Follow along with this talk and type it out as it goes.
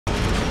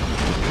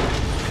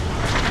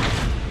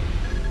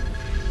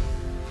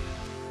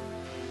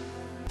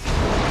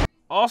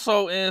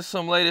Also, in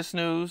some latest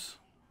news,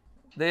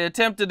 they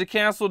attempted to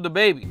cancel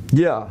DaBaby.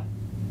 Yeah.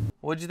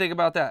 What'd you think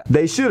about that?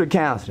 They should have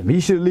canceled him. He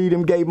should leave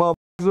them gay motherfuckers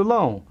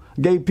alone.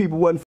 Gay people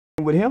wasn't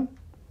f***ing with him.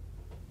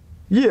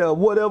 Yeah,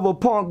 whatever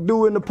punk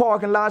do in the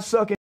parking lot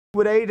sucking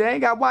with AIDS, they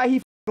ain't got why he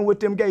f***ing with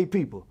them gay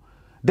people.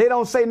 They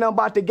don't say nothing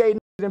about the gay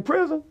niggas in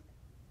prison.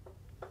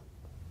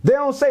 They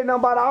don't say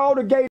nothing about all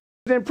the gay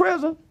niggas in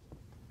prison.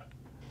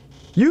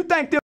 You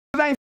think them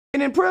ain't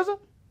f***ing in prison?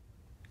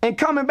 And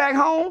coming back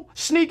home,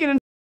 sneaking and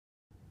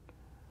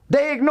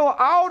they ignore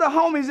all the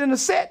homies in the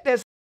set that's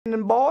f***ing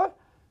them, boy.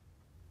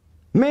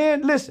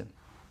 Man, listen.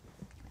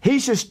 He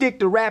should stick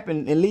to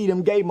rapping and leave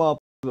them gay motherfuckers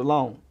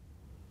alone.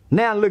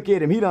 Now look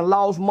at him. He done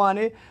lost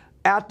money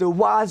out the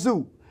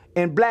wazoo.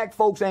 And black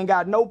folks ain't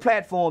got no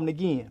platform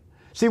again.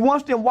 See,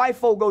 once them white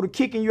folk go to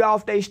kicking you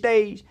off their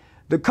stage,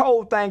 the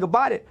cold thing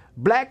about it,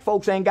 black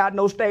folks ain't got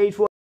no stage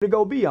for to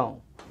go be on.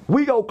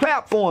 We go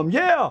clap for him.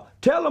 Yeah,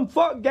 tell him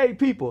fuck gay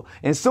people.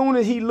 And soon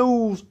as he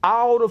lose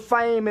all the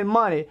fame and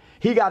money,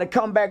 he got to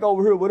come back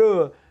over here with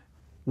us.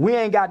 We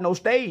ain't got no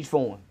stage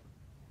for him.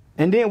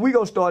 And then we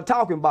gonna start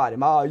talking about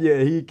him. Oh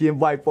yeah, he can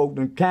white folks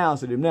and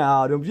counsel him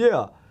now.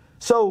 Yeah.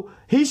 So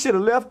he should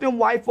have left them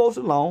white folks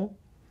alone.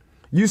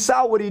 You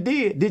saw what he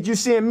did. Did you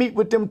see him meet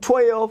with them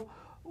 12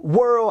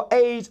 World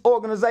AIDS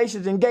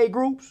organizations and gay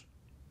groups?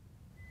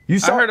 You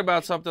saw, I heard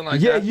about something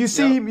like that. Yeah, you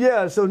see him.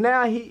 Yeah. So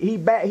now he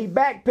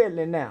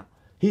backpedaling now.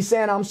 He's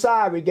saying, I'm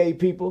sorry, gay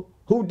people.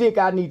 Who dick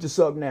I need to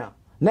suck now?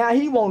 Now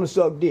he want to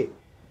suck dick.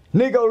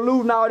 Nigga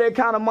losing all that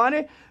kind of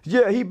money.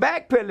 Yeah, he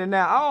backpedaling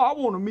now. Oh, I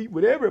want to meet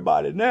with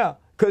everybody now.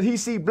 Because he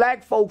see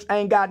black folks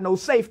ain't got no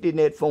safety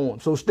net for him.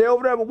 So stay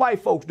over there with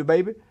white folks,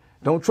 DaBaby.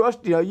 Don't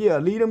trust you. Yeah,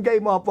 leave them gay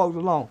motherfuckers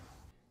alone.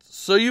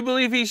 So you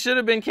believe he should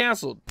have been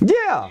canceled?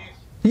 Yeah.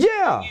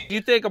 Yeah.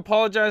 You think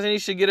apologizing he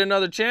should get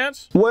another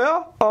chance?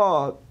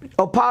 Well,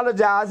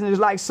 apologizing is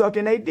like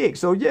sucking a dick.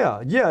 So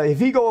yeah. If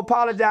he go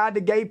apologize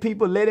to gay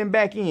people, let him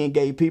back in,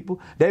 gay people.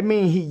 That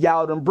means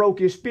y'all done broke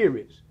his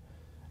spirits.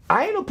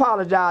 I ain't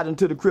apologizing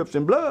to the Crips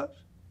and Bloods.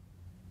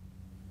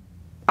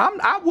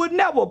 I would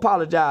never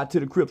apologize to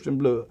the Crips and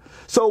Bloods.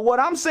 So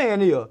what I'm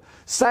saying is,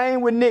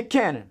 same with Nick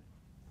Cannon.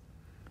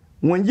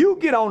 When you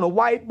get on the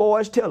white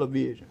boys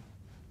television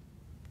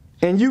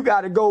and you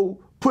got to go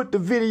put the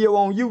video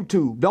on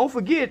YouTube, don't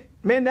forget,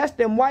 man, that's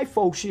them white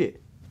folk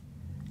shit.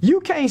 You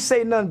can't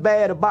say nothing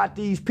bad about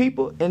these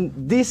people and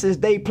this is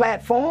their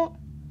platform.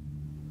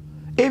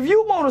 If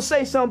you want to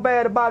say something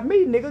bad about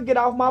me, nigga, get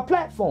off my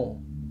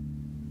platform.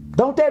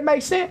 Don't that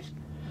make sense?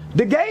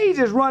 The gays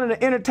is running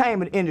the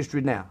entertainment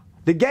industry now.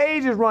 The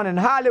gays is running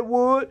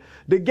Hollywood.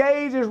 The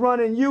gays is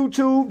running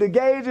YouTube. The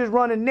gays is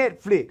running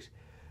Netflix.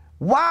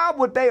 Why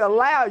would they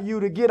allow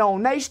you to get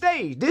on their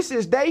stage? This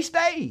is their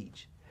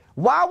stage.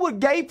 Why would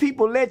gay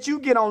people let you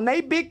get on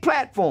their big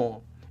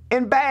platform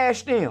and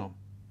bash them?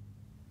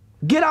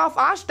 Get off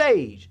our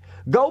stage.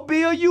 Go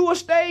build you a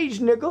stage,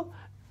 nigga,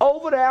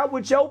 over there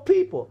with your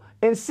people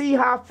and see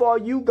how far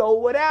you go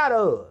without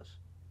us.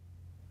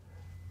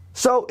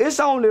 So it's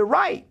only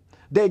right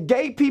that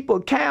gay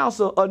people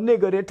counsel a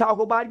nigga that talk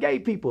about gay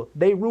people.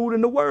 They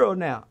ruling the world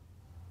now.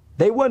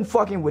 They wasn't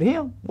fucking with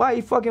him. Why are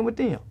you fucking with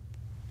them?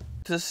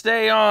 To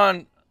stay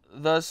on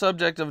the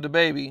subject of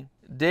DaBaby,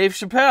 Dave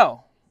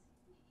Chappell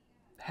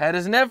had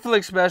his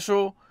Netflix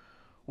special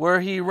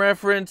where he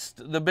referenced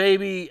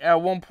DaBaby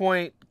at one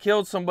point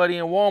killed somebody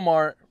in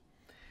Walmart,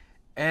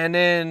 and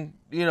then,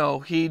 you know,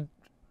 he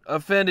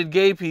offended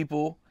gay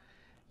people.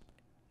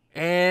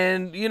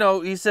 And, you know,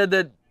 he said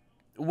that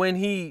when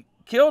he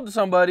killed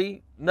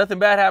somebody, nothing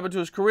bad happened to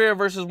his career,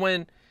 versus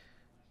when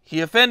he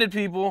offended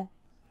people,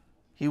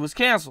 he was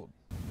canceled.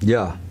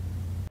 Yeah.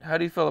 How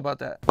do you feel about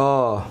that?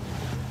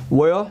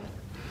 Well,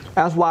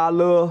 that's why I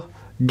love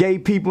gay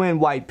people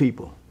and white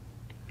people.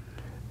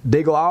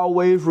 They go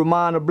always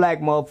remind a black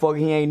motherfucker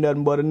he ain't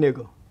nothing but a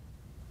nigga.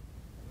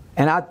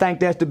 And I think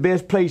that's the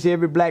best place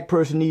every black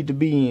person need to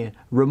be in.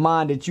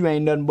 Remind that you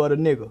ain't nothing but a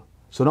nigga.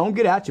 So don't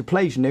get out your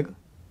place, nigga.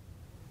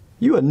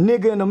 You a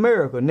nigga in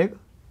America, nigga.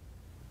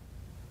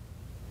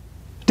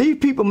 These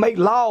people make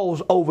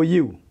laws over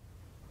you.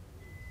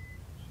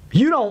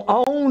 You don't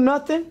own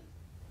nothing.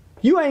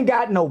 You ain't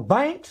got no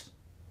banks.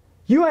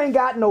 You ain't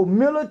got no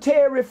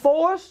military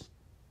force.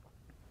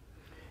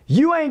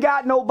 You ain't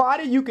got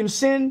nobody you can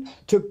send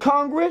to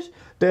Congress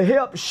to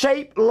help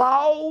shape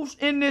laws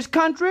in this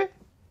country.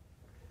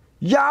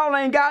 Y'all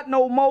ain't got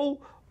no more,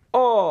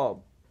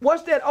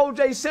 what's that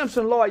O.J.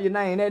 Simpson lawyer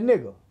name, that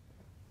nigga?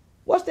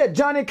 What's that,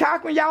 Johnny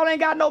Cochran? Y'all ain't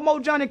got no more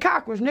Johnny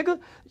Cochrans, nigga.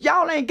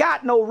 Y'all ain't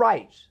got no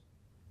rights.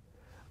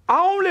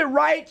 Only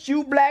rights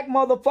you black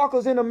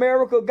motherfuckers in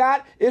America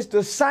got is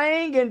to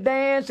sing and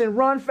dance and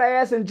run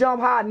fast and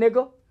jump high,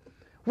 nigga.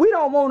 We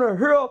don't want to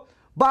hear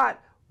about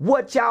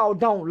what y'all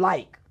don't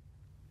like.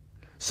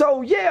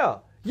 So yeah,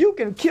 you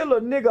can kill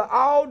a nigga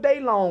all day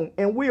long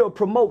and we'll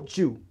promote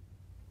you.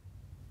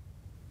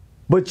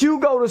 But you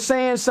go to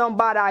saying something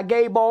about our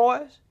gay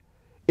boys,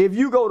 if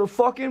you go to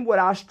fucking with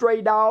our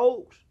stray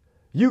dogs,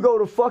 you go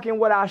to fucking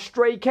with our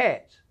stray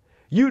cats,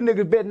 you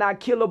niggas better not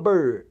kill a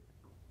bird.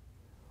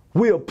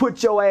 we'll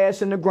put your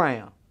ass in the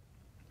ground.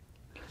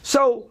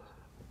 So,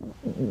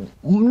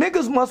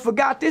 niggas must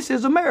forgot this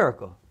is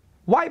America.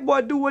 White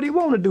boy do what he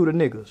want to do to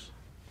niggas.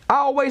 I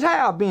always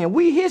have been.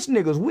 We his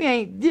niggas. We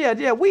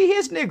ain't, we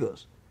his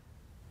niggas.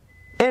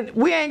 And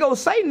we ain't gonna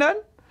say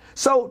nothing.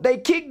 So they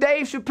kicked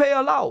Dave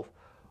Chappell off.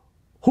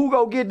 Who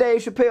go get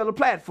Dave Chappell a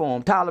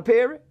platform? Tyler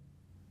Perry?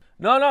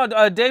 No,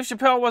 Dave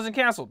Chappelle wasn't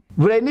canceled.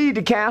 But they need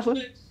to cancel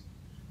him.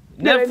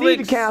 Netflix they need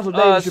to cancel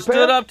Dave Chappelle.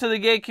 Stood up to the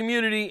gay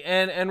community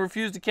and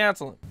refused to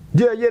cancel him.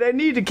 Yeah, they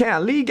need to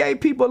cancel. Leave gay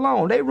people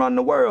alone. They run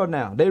the world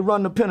now. They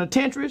run the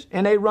penitentiaries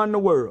and they run the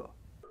world.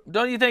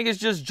 Don't you think it's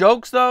just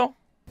jokes, though?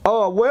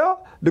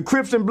 Well, the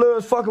Crips and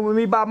Bloods fucking with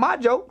me about my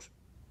jokes.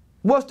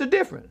 What's the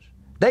difference?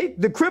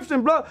 The Crips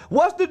and Bloods,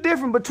 what's the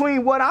difference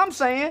between what I'm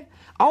saying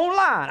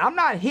online? I'm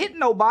not hitting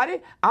nobody.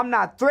 I'm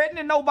not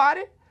threatening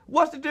nobody.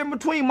 What's the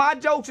difference between my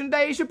jokes and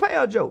Dave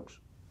Chappelle jokes?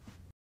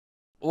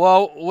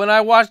 Well, when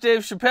I watch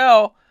Dave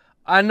Chappelle,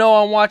 I know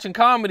I'm watching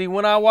comedy.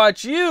 When I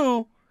watch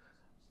you,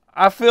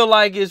 I feel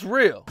like it's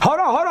real. Hold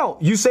on.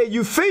 You say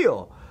you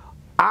feel.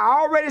 I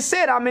already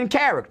said I'm in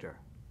character.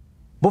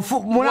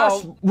 Before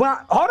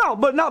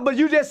but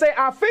you just say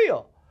I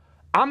feel.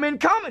 I'm in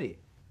comedy.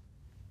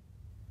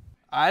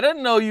 I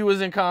didn't know you was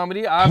in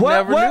comedy.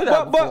 Never knew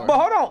that before. But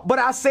hold on. But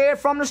I said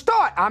from the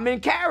start, I'm in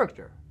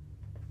character.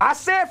 I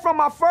said from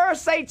my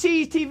first Say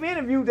Cheese TV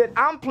interview that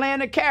I'm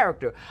playing a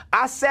character.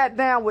 I sat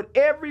down with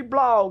every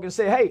blog and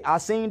said, hey, I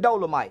seen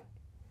Dolomite.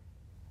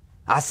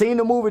 I seen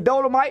the movie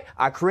Dolomite.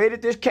 I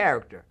created this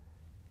character.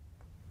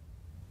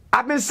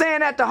 I've been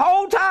saying that the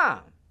whole time.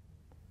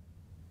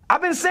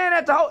 I've been saying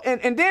that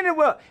and then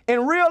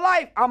in real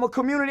life, I'm a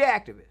community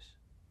activist.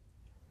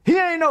 He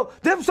ain't know.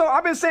 So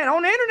I've been saying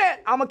on the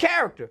internet, I'm a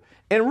character.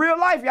 In real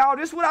life, y'all,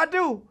 this is what I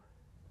do.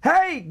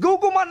 Hey,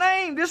 Google my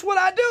name. This is what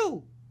I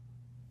do.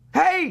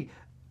 Hey,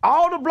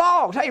 all the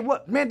blogs. Hey,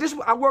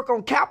 I work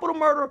on capital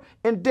murder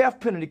and death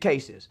penalty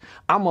cases.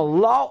 I'm a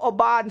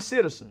law-abiding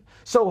citizen.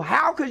 So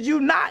how could you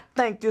not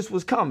think this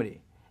was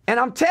comedy? And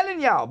I'm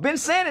telling y'all, been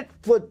saying it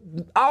for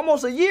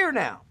almost a year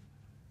now.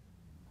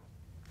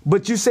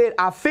 But you said,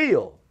 I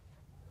feel.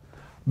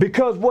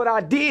 Because what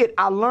I did,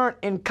 I learned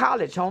in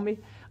college, homie.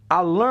 I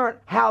learned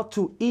how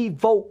to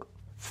evoke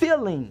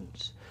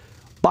feelings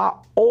by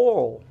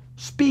oral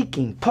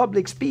speaking,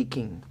 public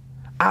speaking.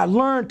 I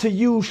learned to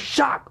use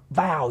shock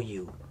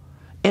value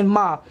in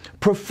my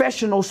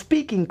professional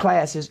speaking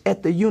classes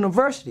at the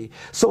university.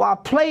 So I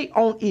play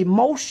on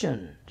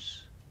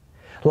emotions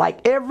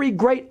like every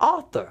great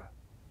author,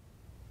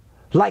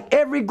 like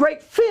every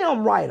great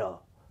film writer,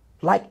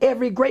 like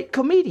every great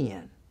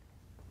comedian.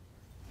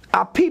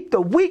 I peeped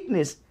the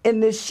weakness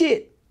in this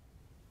shit.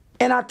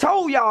 And I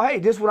told y'all, hey,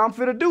 this is what I'm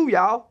finna do,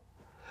 y'all.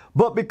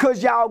 But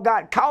because y'all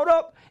got caught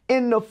up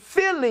in the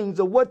feelings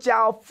of what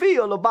y'all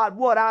feel about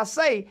what I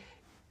say,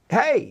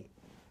 hey,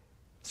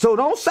 so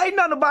don't say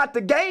nothing about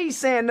the gays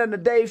saying nothing to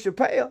Dave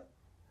Chappelle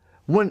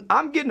when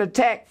I'm getting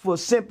attacked for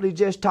simply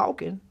just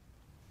talking.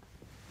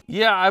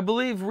 Yeah, I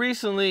believe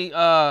recently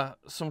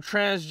some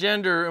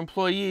transgender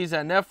employees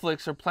at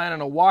Netflix are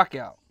planning a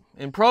walkout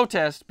in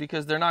protest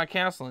because they're not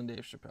canceling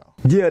Dave Chappelle.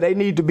 Yeah, they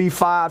need to be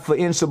fired for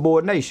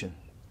insubordination.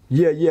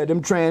 Yeah,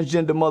 them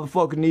transgender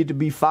motherfuckers need to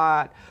be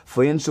fired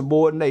for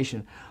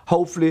insubordination.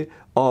 Hopefully,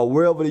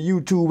 wherever the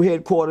YouTube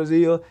headquarters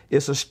is,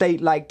 it's a state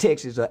like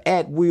Texas, an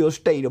at-will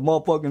state, a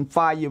motherfucking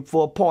fire you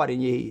for a part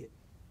in your head.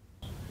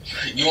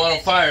 You want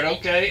them fired,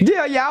 okay?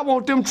 Yeah, I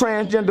want them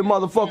transgender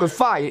motherfuckers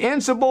fired.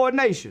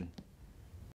 Insubordination.